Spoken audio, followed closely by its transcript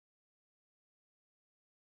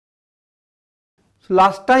So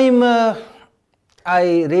last time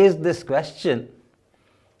I raised this question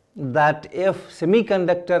that if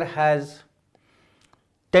semiconductor has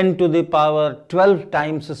 10 to the power 12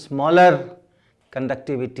 times smaller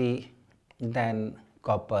conductivity than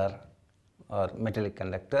copper or metallic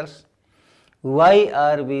conductors, why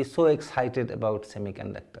are we so excited about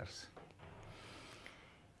semiconductors?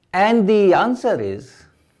 And the answer is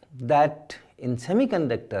that in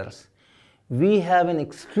semiconductors we have an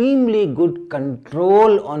extremely good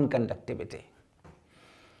control on conductivity.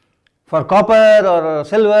 For copper or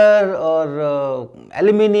silver or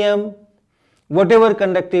aluminium, whatever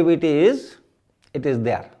conductivity is, it is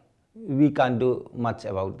there. We can't do much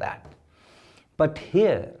about that. But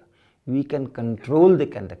here we can control the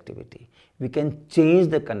conductivity, we can change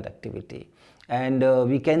the conductivity, and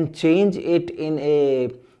we can change it in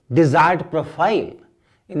a desired profile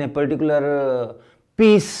in a particular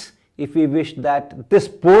piece. If we wish that this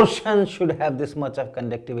portion should have this much of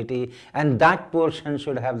conductivity and that portion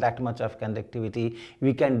should have that much of conductivity,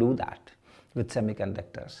 we can do that with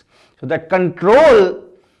semiconductors. So that control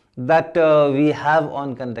that we have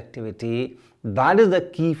on conductivity, that is the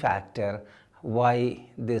key factor why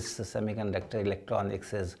this semiconductor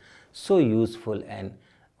electronics is so useful and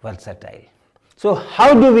versatile. So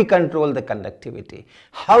how do we control the conductivity?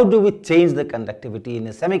 How do we change the conductivity in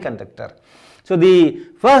a semiconductor? So the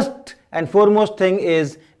first and foremost thing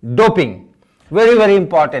is doping. Very, very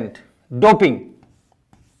important. Doping.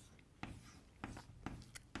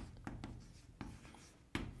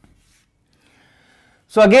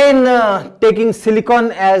 So again, taking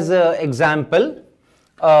silicon as an example,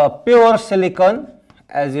 pure silicon,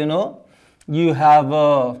 as you know, you have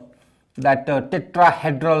that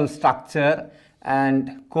tetrahedral structure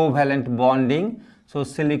and covalent bonding. So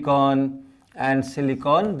silicon and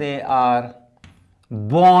silicon, they are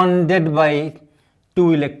bonded by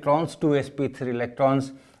 2 electrons, 2 sp3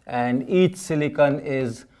 electrons, and each silicon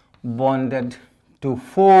is bonded to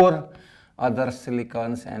 4 other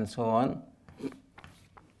silicons and so on.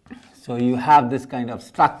 So you have this kind of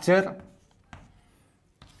structure.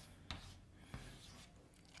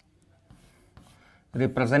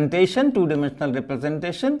 Representation, 2-dimensional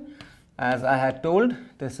representation. As I had told,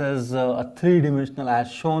 this is a 3-dimensional. I have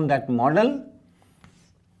shown that model,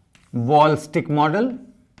 ball stick model.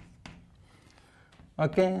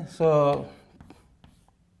 Okay, so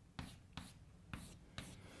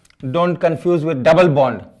don't confuse with double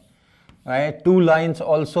bond. Right, 2 lines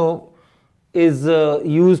also is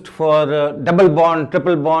used for double bond,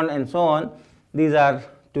 triple bond, and so on. These are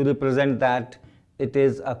to represent that it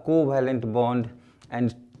is a covalent bond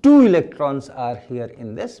and 2 electrons are here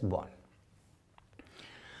in this bond.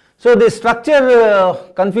 So the structure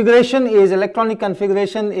configuration is, electronic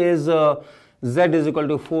configuration is Z is equal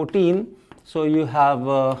to 14. So you have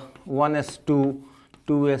 1s2,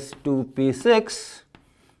 2s2p6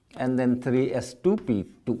 and then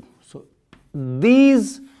 3s2p2. So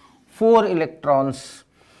these 4 electrons,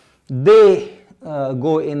 they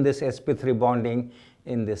go in this sp3 bonding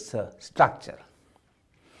in this structure.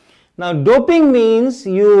 Now doping means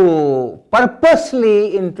you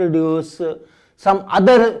purposely introduce some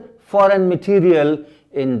other foreign material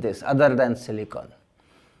in this other than silicon.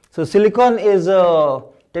 So silicon is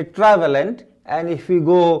tetravalent, and if we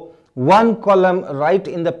go 1 column right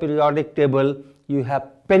in the periodic table, you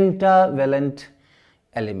have pentavalent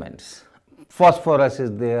elements. Phosphorus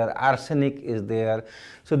is there, arsenic is there.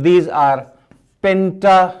 So these are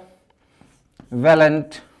pentavalent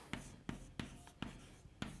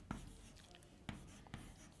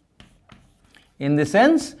in the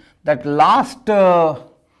sense that last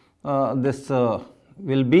this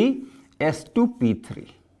will be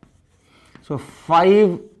s2p3. So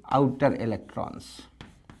 5 outer electrons.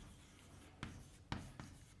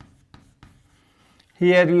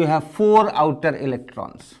 Here you have 4 outer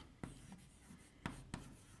electrons.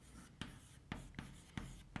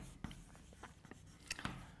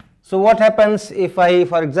 So what happens if I,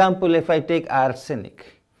 for example, if I take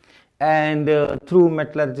arsenic and through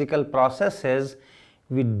metallurgical processes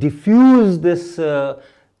we diffuse this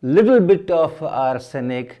little bit of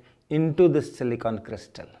arsenic into this silicon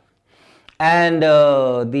crystal, and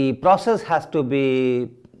the process has to be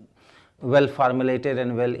well formulated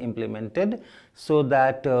and well implemented so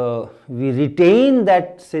that we retain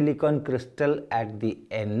that silicon crystal at the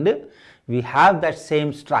end. We have that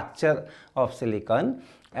same structure of silicon,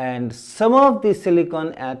 and some of the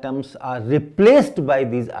silicon atoms are replaced by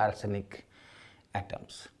these arsenic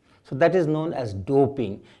atoms. So that is known as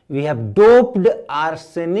doping. We have doped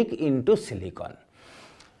arsenic into silicon.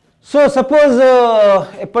 So suppose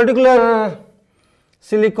a particular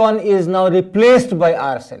silicon is now replaced by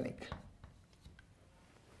arsenic.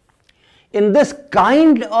 In this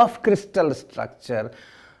kind of crystal structure,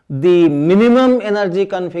 the minimum energy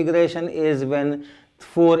configuration is when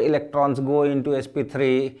 4 electrons go into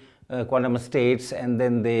sp3 quantum states and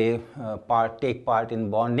then they take part in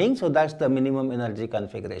bonding. So that's the minimum energy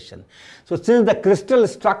configuration. So since the crystal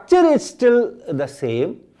structure is still the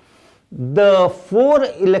same, the 4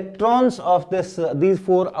 electrons of these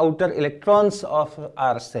 4 outer electrons of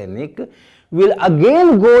arsenic will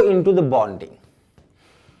again go into the bonding.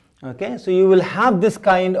 Okay, so you will have this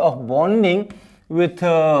kind of bonding with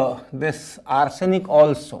this arsenic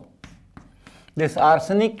also. This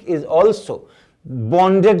arsenic is also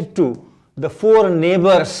bonded to the 4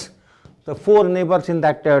 neighbors in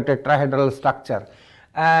that tetrahedral structure,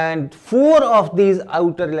 and 4 of these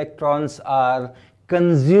outer electrons are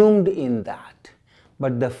consumed in that,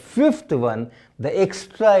 but the 5th one, the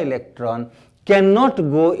extra electron, cannot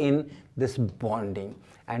go in this bonding,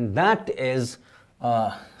 and that is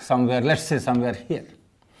somewhere, let's say somewhere here.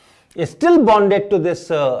 It's still bonded to this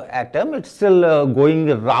atom, it's still going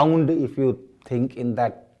around, if you think in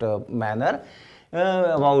that manner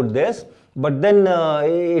about this, but then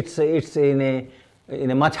it's in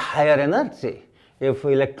a much higher energy. If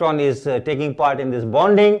electron is taking part in this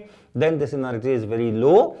bonding, then this energy is very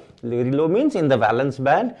low. Very low means in the valence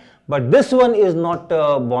band, but this one is not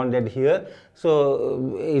bonded here,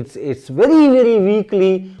 so it's very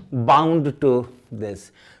weakly bound to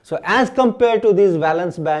this. So as compared to these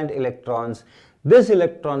valence band electrons, this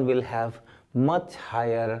electron will have much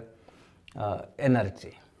higher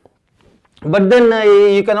energy. But then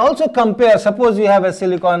you can also compare, suppose you have a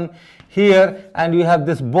silicon here and you have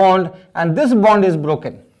this bond, and this bond is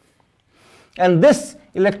broken, and this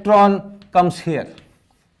electron comes here.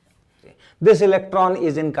 This electron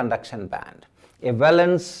is in conduction band. A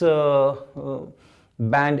valence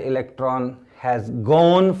band electron has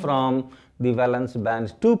gone from the valence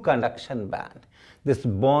band to conduction band. This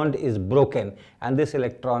bond is broken and this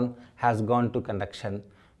electron has gone to conduction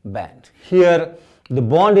band. Here the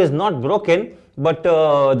bond is not broken, but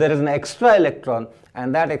there is an extra electron,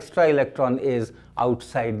 and that extra electron is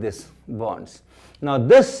outside this bonds. Now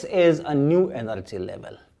this is a new energy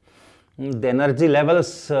level. The energy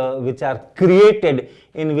levels which are created,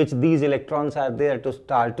 in which these electrons are there to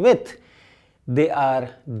start with, they are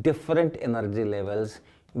different energy levels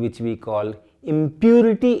which we call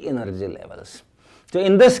impurity energy levels. So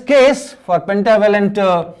in this case, for pentavalent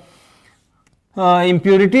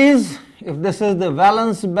impurities, if this is the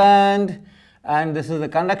valence band and this is the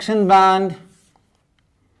conduction band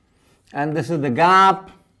and this is the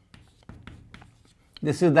gap,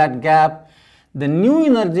 this is that gap, the new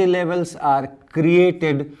energy levels are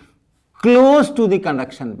created close to the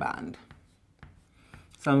conduction band,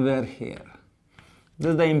 somewhere here.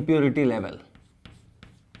 This is the impurity level.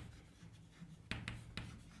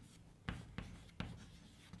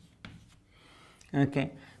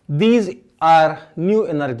 Okay, these are new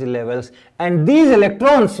energy levels, and these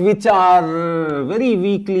electrons which are very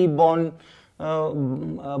weakly bonded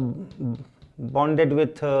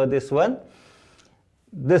with this one,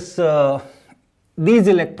 these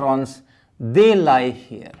electrons, they lie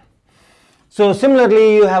here. So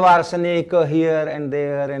similarly you have arsenic here and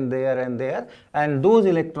there and there and there, and those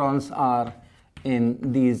electrons are in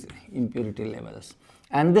these impurity levels,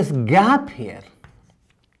 and this gap here,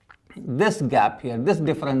 this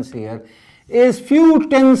difference here is few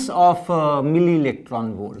tens of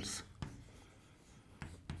milli-electron volts.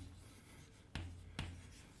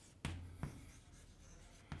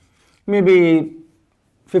 Maybe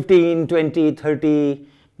 15, 20, 30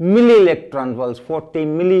 milli-electron volts, 40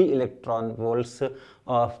 milli-electron volts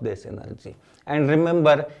of this energy. And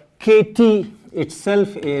remember, kT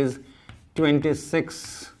itself is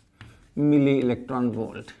 26 milli-electron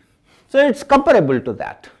volt. So it's comparable to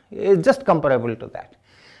that. It's just comparable to that.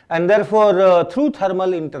 And therefore, through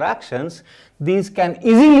thermal interactions, these can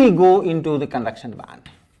easily go into the conduction band.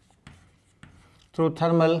 Through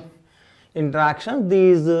thermal interaction,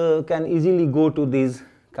 these can easily go to these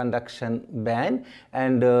conduction band,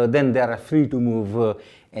 and then they are free to move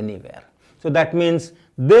anywhere. So that means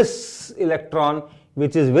this electron,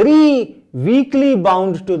 which is very weakly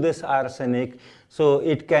bound to this arsenic, so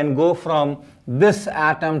it can go from this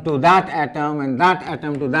atom to that atom and that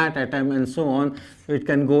atom to that atom and so on. It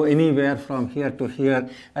can go anywhere from here to here,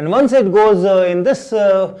 and once it goes in this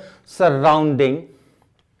surrounding,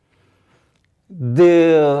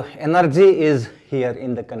 the energy is here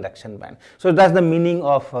in the conduction band. So that's the meaning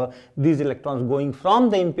of these electrons going from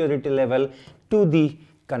the impurity level to the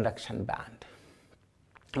conduction band.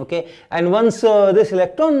 Okay, and once this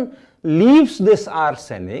electron leaves this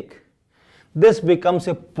arsenic, this becomes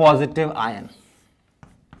a positive ion.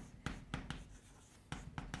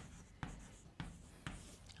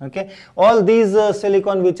 Okay, all these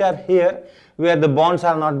silicon which are here, where the bonds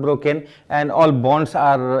are not broken and all bonds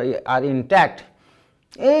are intact,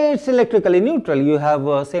 it's electrically neutral. You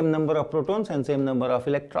have same number of protons and same number of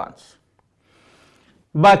electrons.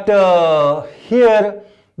 But here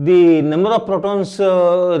the number of protons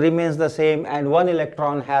remains the same and one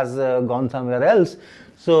electron has gone somewhere else.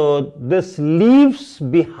 So this leaves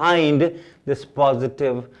behind this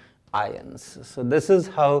positive ions. So this is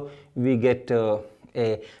how we get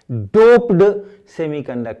a doped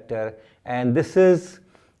semiconductor, and this is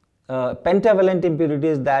pentavalent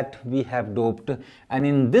impurities that we have doped, and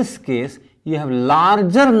in this case you have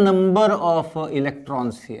larger number of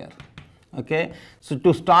electrons here. Okay, so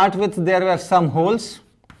to start with, there were some holes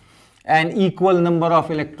and equal number of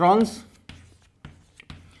electrons,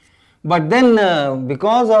 but then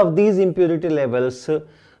because of these impurity levels,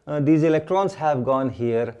 these electrons have gone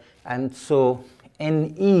here, and so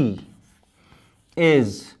Ne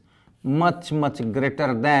is much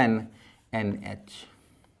greater than NH.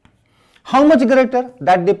 How much greater?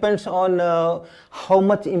 That depends on how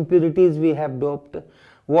much impurities we have doped,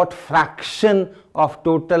 what fraction of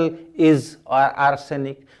total is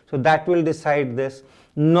arsenic. So that will decide this.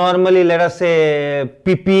 Normally, let us say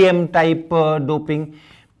ppm type doping.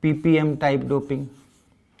 ppm type doping.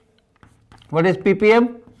 What is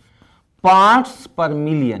ppm? Parts per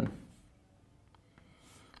million.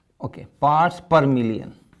 Okay, parts per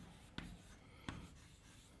million.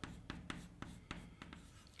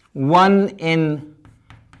 1 in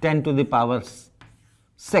 10 to the power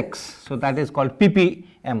 6. So that is called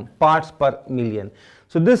ppm, parts per million.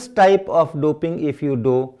 So this type of doping, if you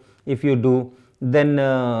do, then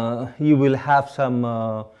you will have some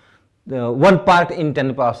 1 part in 10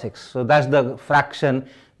 to the power 6. So that's the fraction.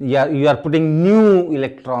 You are putting new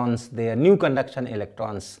electrons there, new conduction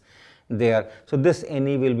electrons there. So this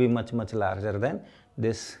Ne will be much larger than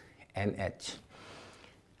this NH.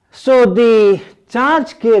 So the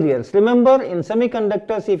charge carriers, remember in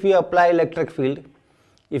semiconductors, if you apply electric field,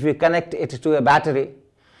 if you connect it to a battery,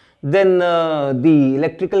 then the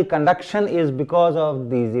electrical conduction is because of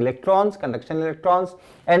these electrons, conduction electrons,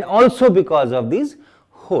 and also because of these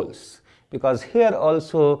holes, because here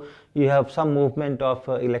also you have some movement of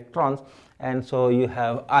electrons, and so you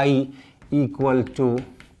have I equal to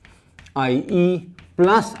IE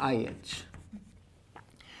plus IH.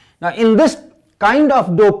 Now in this kind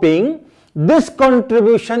of doping, this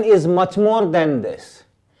contribution is much more than this,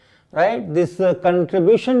 right? This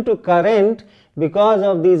contribution to current because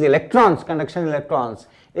of these electrons, conduction electrons,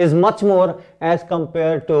 is much more as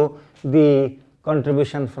compared to the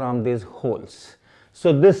contribution from these holes.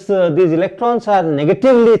 So these electrons are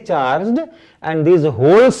negatively charged and these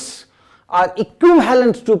holes are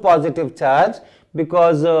equivalent to positive charge,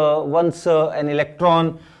 because once an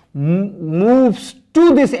electron moves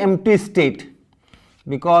to this empty state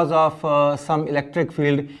because of some electric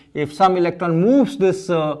field, if some electron moves this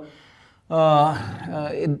and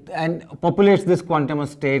populates this quantum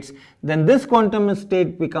states, then this quantum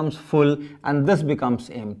state becomes full and this becomes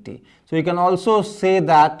empty. So you can also say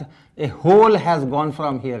that a hole has gone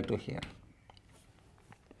from here to here.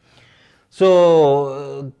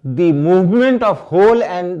 So the movement of hole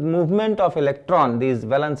and movement of electron, these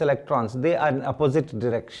valence electrons, they are in opposite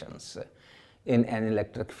directions in an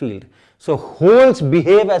electric field. So holes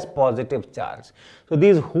behave as positive charge. So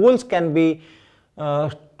these holes can be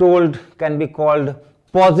called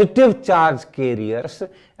positive charge carriers,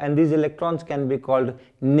 and these electrons can be called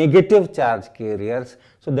negative charge carriers.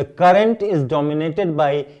 So the current is dominated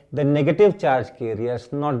by the negative charge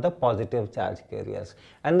carriers, not the positive charge carriers,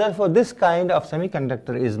 and therefore this kind of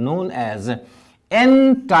semiconductor is known as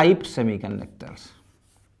N-type semiconductors.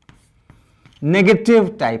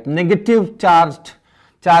 Negative type, negative charge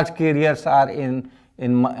carriers are in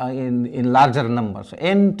larger numbers. So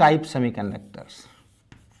N-type semiconductors.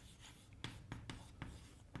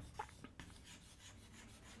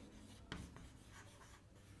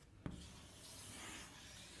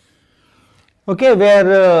 Okay,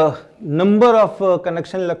 where number of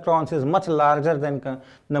conduction electrons is much larger than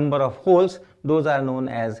number of holes, those are known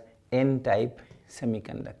as N-type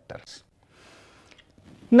semiconductors.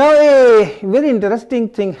 Now a very interesting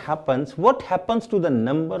thing happens. What happens to the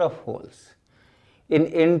number of holes? In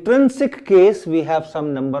intrinsic case, we have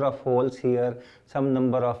some number of holes here, some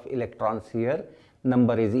number of electrons here,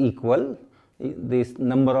 number is equal. This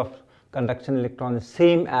number of conduction electrons is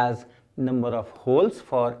same as number of holes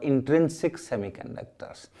for intrinsic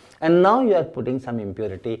semiconductors. And now you are putting some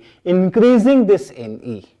impurity, increasing this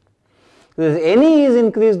Ne. So this Ne is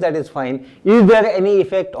increased, that is fine. Is there any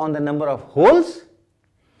effect on the number of holes?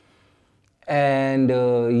 And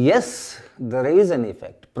yes, there is an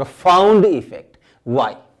effect, profound effect.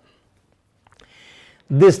 Why?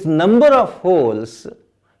 This number of holes,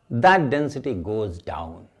 that density goes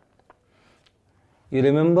down. You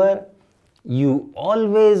remember, you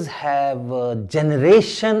always have a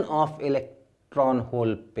generation of electron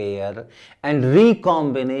hole pair and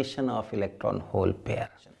recombination of electron hole pair.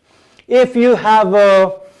 If you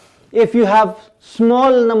have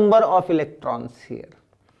small number of electrons here,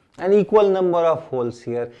 an equal number of holes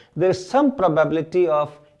here, there is some probability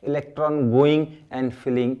of electron going and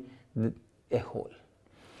filling a hole.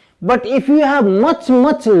 But if you have much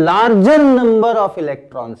larger number of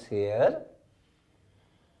electrons here,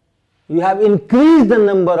 you have increased the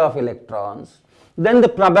number of electrons, then the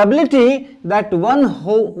probability that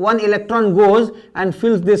one electron goes and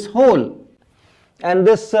fills this hole and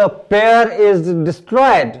this pair is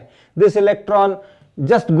destroyed, this electron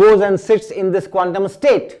just goes and sits in this quantum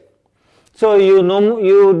state. So you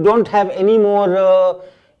don't have any more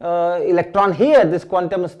electron here, this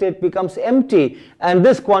quantum state becomes empty, and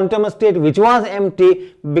this quantum state which was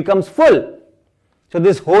empty becomes full. So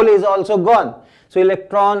this hole is also gone. So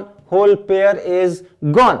electron hole pair is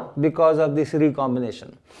gone because of this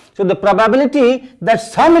recombination. So the probability that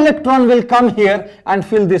some electron will come here and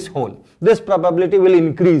fill this hole, this probability will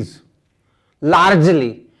increase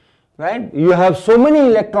largely, right? You have so many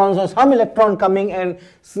electrons or some electron coming and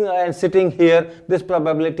sitting here, this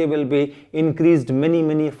probability will be increased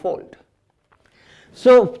many fold.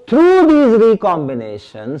 So through these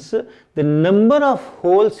recombinations, the number of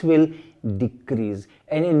holes will decrease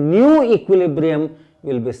and a new equilibrium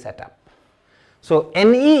will be set up. So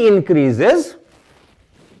Ne increases,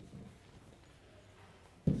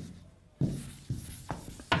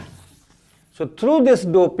 so through this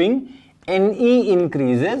doping Ne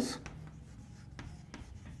increases,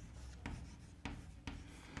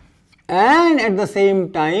 and at the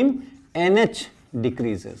same time NH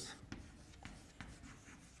decreases.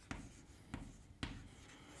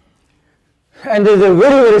 And there is a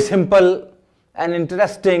very simple and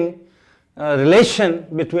interesting relation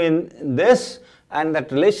between this, and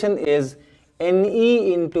that relation is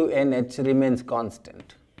Ne into NH remains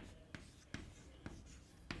constant,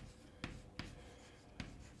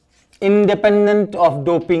 independent of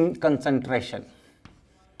doping concentration.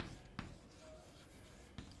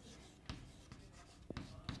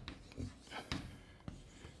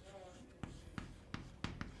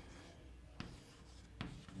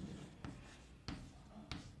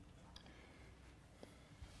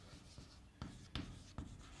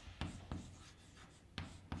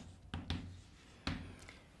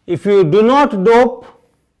 If you do not dope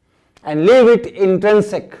and leave it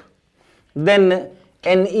intrinsic, then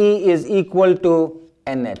Ne is equal to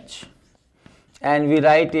NH, and we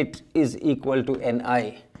write it is equal to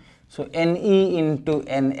Ni. So Ne into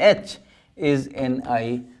NH is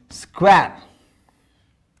Ni square.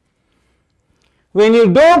 When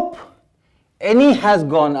you dope, Ne has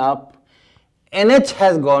gone up, NH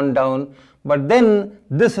has gone down, but then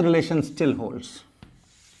this relation still holds.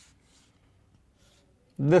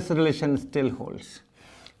 This relation still holds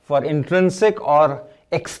for intrinsic or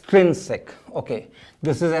extrinsic. Okay,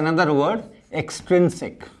 this is another word,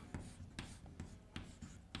 extrinsic.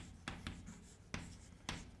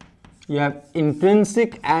 You have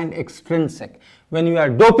intrinsic and extrinsic. When you are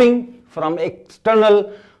doping from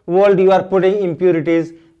external world, you are putting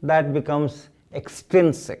impurities, that becomes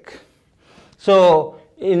extrinsic. So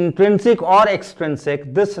intrinsic or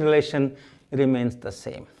extrinsic, this relation remains the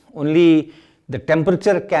same. Only the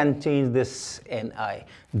temperature can change this Ni.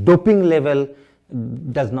 Doping level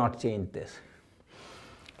does not change this.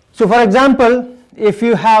 So for example, if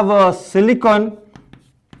you have a silicon,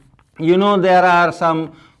 you know there are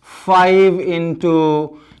some 5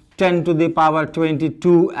 into 10 to the power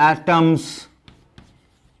 22 atoms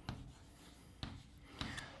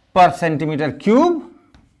per centimeter cube,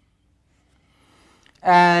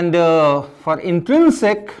 and for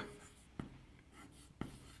intrinsic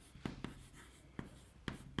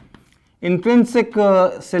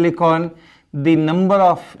silicon, the number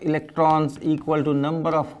of electrons equal to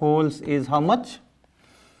number of holes is how much?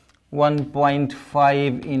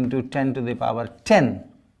 1.5 into 10 to the power 10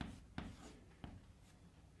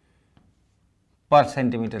 per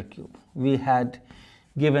centimeter cube. We had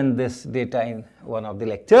given this data in one of the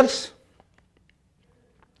lectures.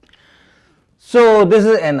 So this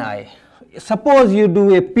is Ni. Suppose you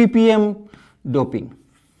do a ppm doping,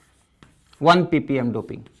 1 ppm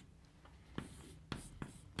doping.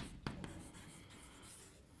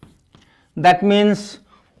 That means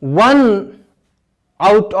 1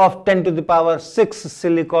 out of 10 to the power 6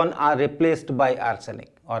 silicon are replaced by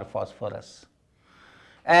arsenic or phosphorus.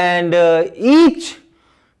 and each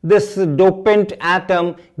this dopant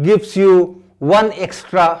atom gives you one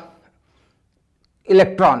extra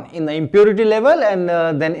electron in the impurity level and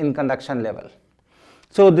then in conduction level.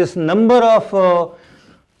 So this number of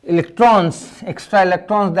electrons, extra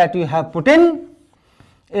electrons that you have put in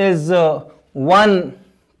is 1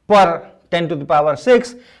 per 10 to the power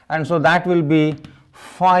 6, and so that will be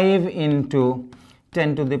 5 into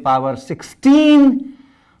 10 to the power 16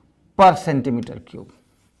 per centimeter cube.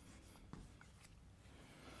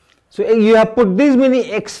 So you have put these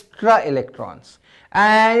many extra electrons,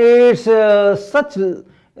 and it's such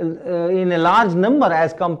in a large number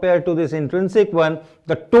as compared to this intrinsic one.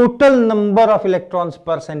 The total number of electrons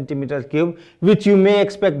per centimeter cube, which you may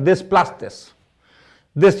expect this plus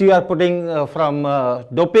this you are putting from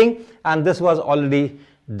doping, and this was already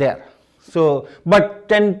there. So but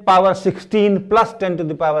 10 power 16 plus 10 to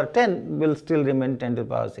the power 10 will still remain 10 to the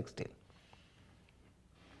power 16.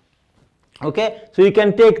 Okay, so you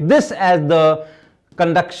can take this as the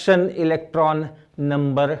conduction electron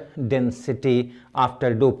number density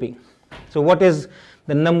after doping. So what is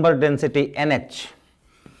the number density NH,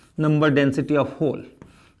 number density of hole?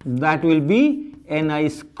 That will be Ni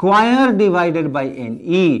square divided by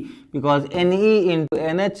Ne, because Ne into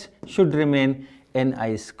NH should remain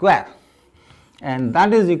Ni square, and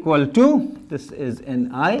that is equal to, this is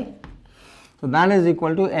Ni, so that is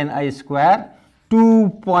equal to Ni square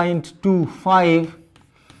 2.25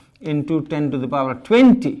 into 10 to the power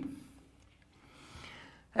 20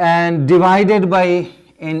 and divided by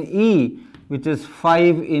Ne, which is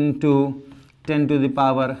 5 into 10 to the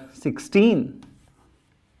power 16,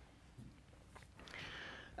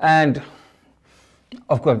 and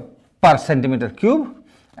of course per centimeter cube,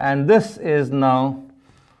 and this is now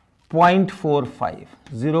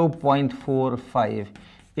 0.45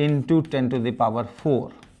 into 10 to the power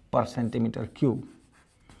 4 per centimeter cube,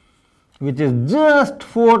 which is just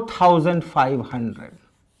 4,500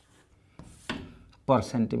 per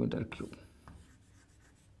centimeter cube.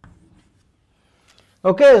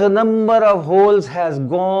 Okay, so number of holes has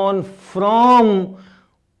gone from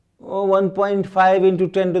 1.5 into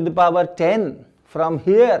 10 to the power 10. From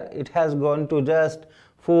here it has gone to just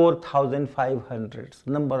 4,500.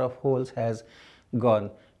 So number of holes has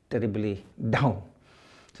gone terribly down.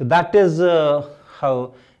 So that is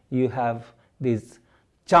how you have these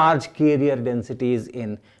charge carrier densities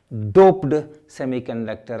in doped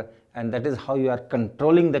semiconductor, and that is how you are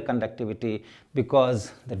controlling the conductivity,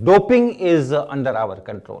 because the doping is under our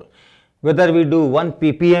control. Whether we do 1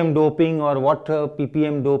 ppm doping or what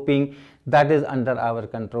ppm doping, that is under our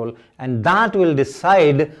control, and that will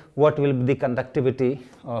decide what will be the conductivity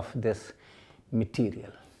of this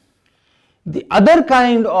material. The other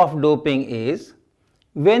kind of doping is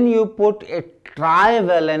when you put a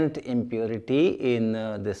trivalent impurity in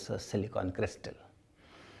this silicon crystal.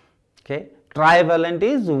 Okay, trivalent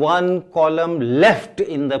is one column left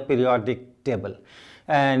in the periodic table,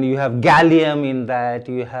 and you have gallium in that,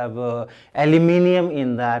 you have aluminium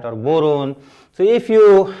in that, or boron. So if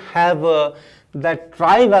you have that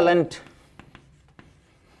trivalent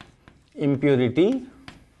impurity,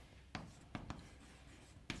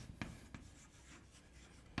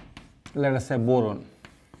 let us say boron,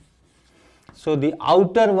 so the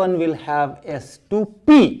outer one will have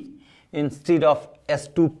S2P instead of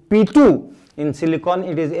S2P2. In silicon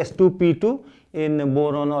it is S2P2, in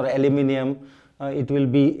boron or aluminium it will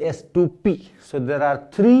be S2P. So there are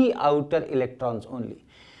 3 outer electrons only.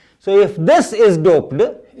 So if this is doped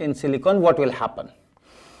in silicon, what will happen?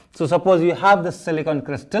 So suppose you have this silicon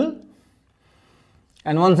crystal,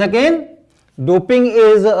 and once again doping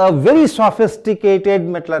is a very sophisticated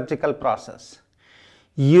metallurgical process.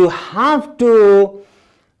 You have to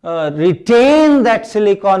retain that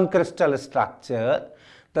silicon crystal structure,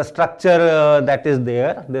 the structure that is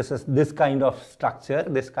there. This is this kind of structure,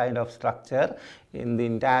 in the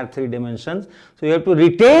entire 3 dimensions. So you have to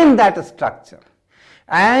retain that structure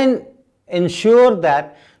and ensure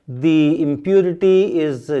that the impurity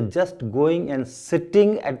is just going and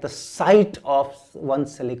sitting at the site of one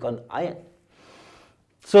silicon ion.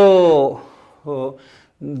 So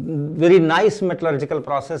very nice metallurgical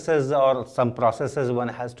processes, or some processes one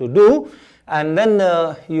has to do, and then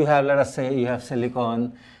you have, let us say you have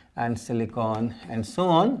silicon and silicon and so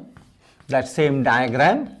on, that same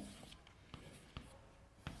diagram.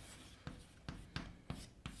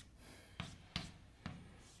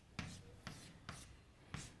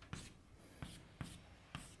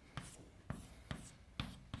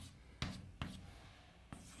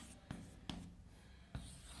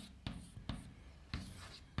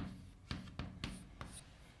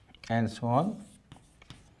 And so on.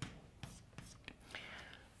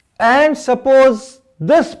 And suppose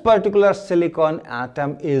this particular silicon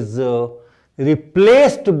atom is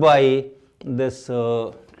replaced by this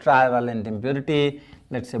trivalent impurity,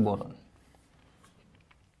 let's say boron.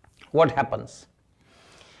 What happens?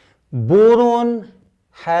 Boron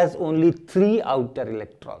has only 3 outer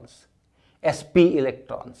electrons, sp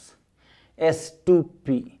electrons,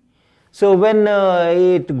 s2p. So when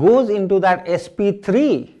it goes into that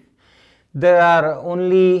sp3, there are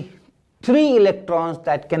only 3 electrons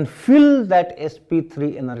that can fill that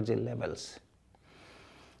sp3 energy levels.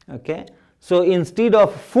 Okay. So instead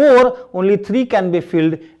of 4, only 3 can be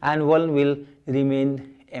filled and 1 will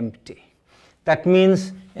remain empty. That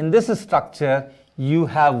means in this structure you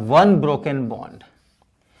have one broken bond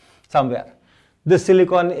somewhere. This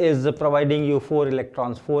silicon is providing you 4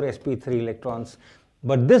 electrons, 4 sp3 electrons,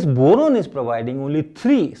 but this boron is providing only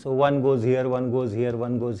 3. So one goes here, one goes here,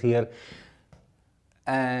 one goes here,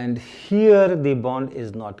 and here the bond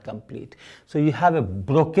is not complete. So you have a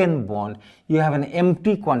broken bond, you have an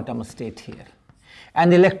empty quantum state here,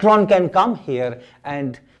 and the electron can come here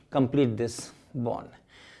and complete this bond.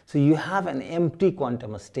 So you have an empty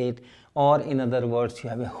quantum state, or in other words, you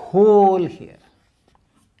have a hole here.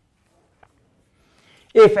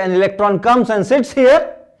 If an electron comes and sits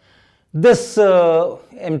here, this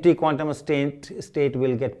empty quantum state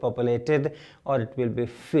will get populated, or it will be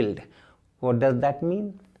filled. What does that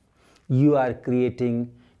mean? You are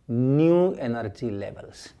creating new energy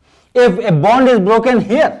levels. If a bond is broken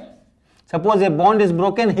here, suppose a bond is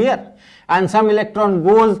broken here and some electron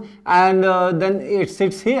goes and then it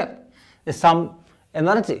sits here, is some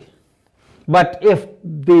energy. But if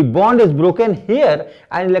the bond is broken here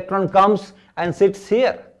and electron comes and sits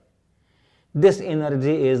here, this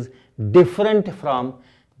energy is different from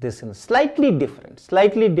this, slightly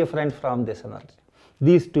different from this energy.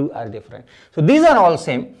 These two are different. So these are all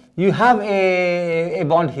same. You have a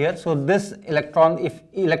bond here. So this electron, if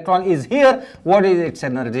electron is here, what is its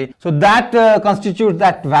energy? So that constitutes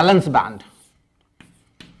that valence band.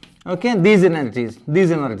 Okay, these energies.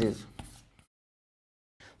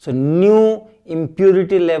 So new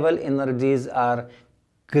impurity level energies are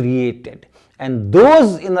created, and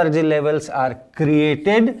those energy levels are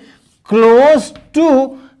created close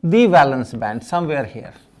to the valence band, somewhere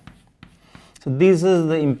here. So this is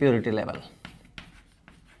the impurity level.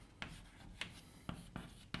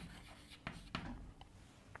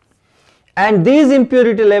 And these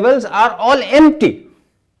impurity levels are all empty.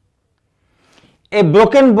 A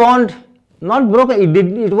broken bond, not broken, it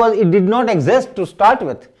did not exist to start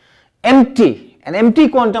with. Empty, an empty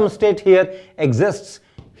quantum state here exists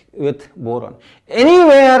with boron.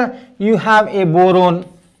 Anywhere you have a boron,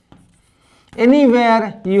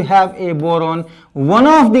 one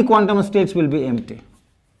of the quantum states will be empty.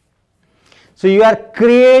 So you are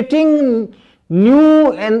creating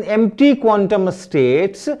new and empty quantum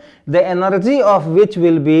states, the energy of which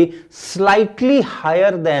will be slightly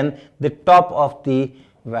higher than the top of the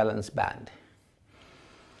valence band.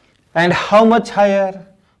 And how much higher?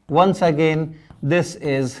 Once again, this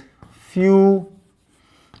is few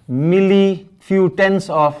tens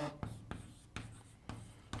of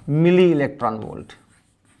milli electron volt,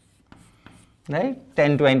 right?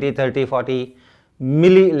 10, 20, 30, 40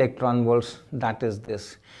 milli electron volts, that is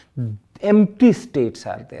this. Empty states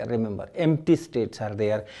are there, remember, empty states are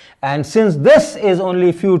there. And since this is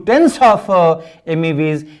only few tens of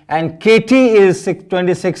MeVs and kT is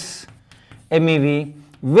 26 MeV,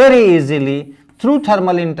 very easily through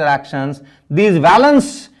thermal interactions, these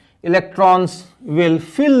valence electrons will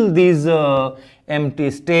fill these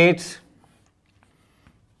empty states.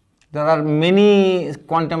 There are many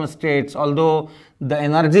quantum states, although the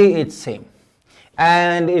energy is same,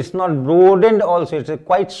 and it's not broadened also. It's a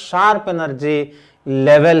quite sharp energy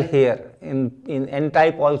level here. In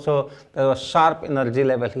N-type also there was sharp energy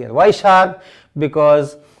level here. Why sharp?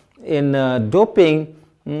 Because in doping,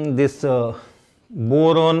 this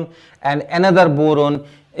boron and another boron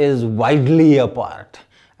is widely apart,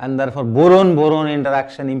 and therefore boron-boron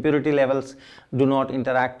interaction, impurity levels do not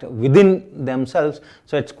interact within themselves,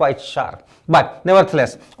 so it's quite sharp. But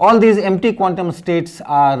nevertheless, all these empty quantum states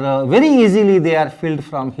are very easily they are filled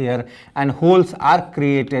from here, and holes are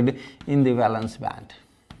created in the valence band.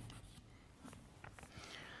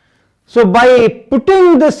 So by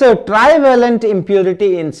putting this trivalent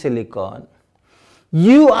impurity in silicon,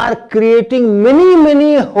 you are creating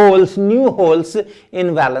many holes, new holes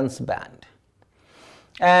in valence band.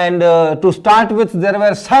 And to start with, there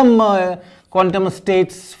were some quantum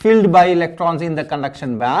states filled by electrons in the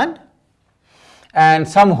conduction band, and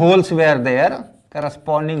some holes were there,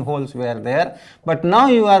 corresponding holes were there, but now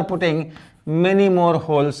you are putting many more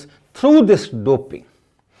holes through this doping.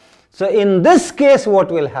 So in this case, what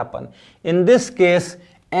will happen? In this case,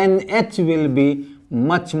 NH will be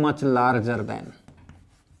much larger than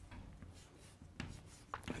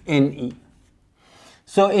NE.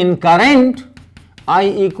 So in current, I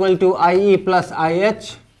equal to IE plus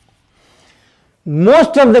IH,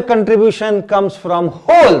 most of the contribution comes from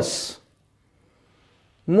holes.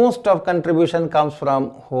 Most of contribution comes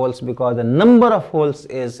from holes because the number of holes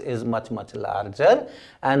is much larger,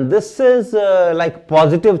 and this is like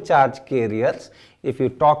positive charge carriers if you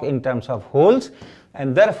talk in terms of holes,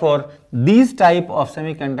 and therefore these type of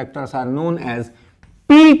semiconductors are known as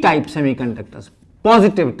p-type semiconductors,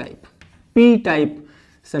 positive type, p-type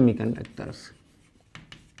semiconductors.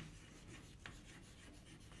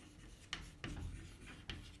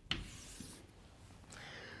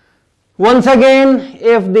 Once again,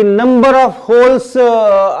 if the number of holes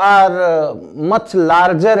are much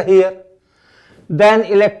larger here, then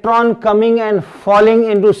electron coming and falling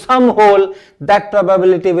into some hole, that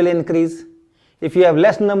probability will increase. If you have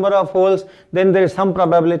less number of holes, then there is some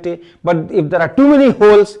probability, but if there are too many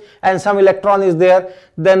holes and some electron is there,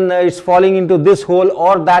 then it's falling into this hole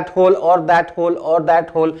or that hole or that hole or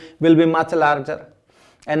that hole will be much larger.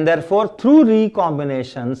 And therefore, through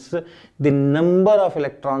recombinations, the number of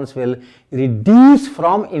electrons will reduce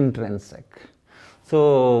from intrinsic.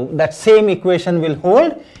 So that same equation will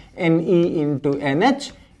hold. Ne into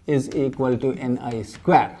NH is equal to Ni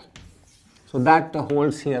square. So that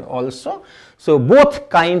holds here also. So both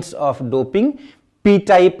kinds of doping,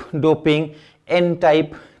 p-type doping,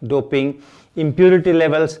 n-type doping, impurity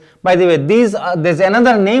levels. By the way, there's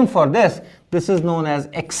another name for this. This is known as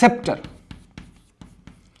acceptor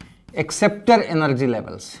energy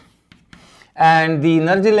levels. And the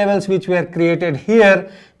energy levels which were created here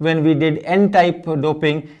when we did n-type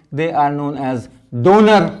doping, they are known as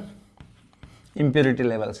donor impurity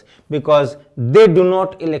levels because they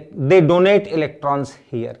donate electrons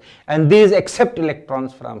here, and these accept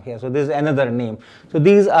electrons from here. So this is another name. So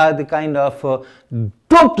these are the kind of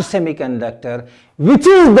doped semiconductor, which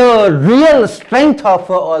is the real strength of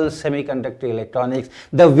all semiconductor electronics.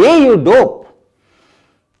 The way you dope,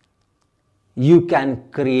 you can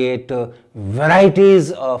create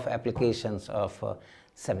varieties of applications of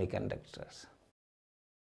semiconductors.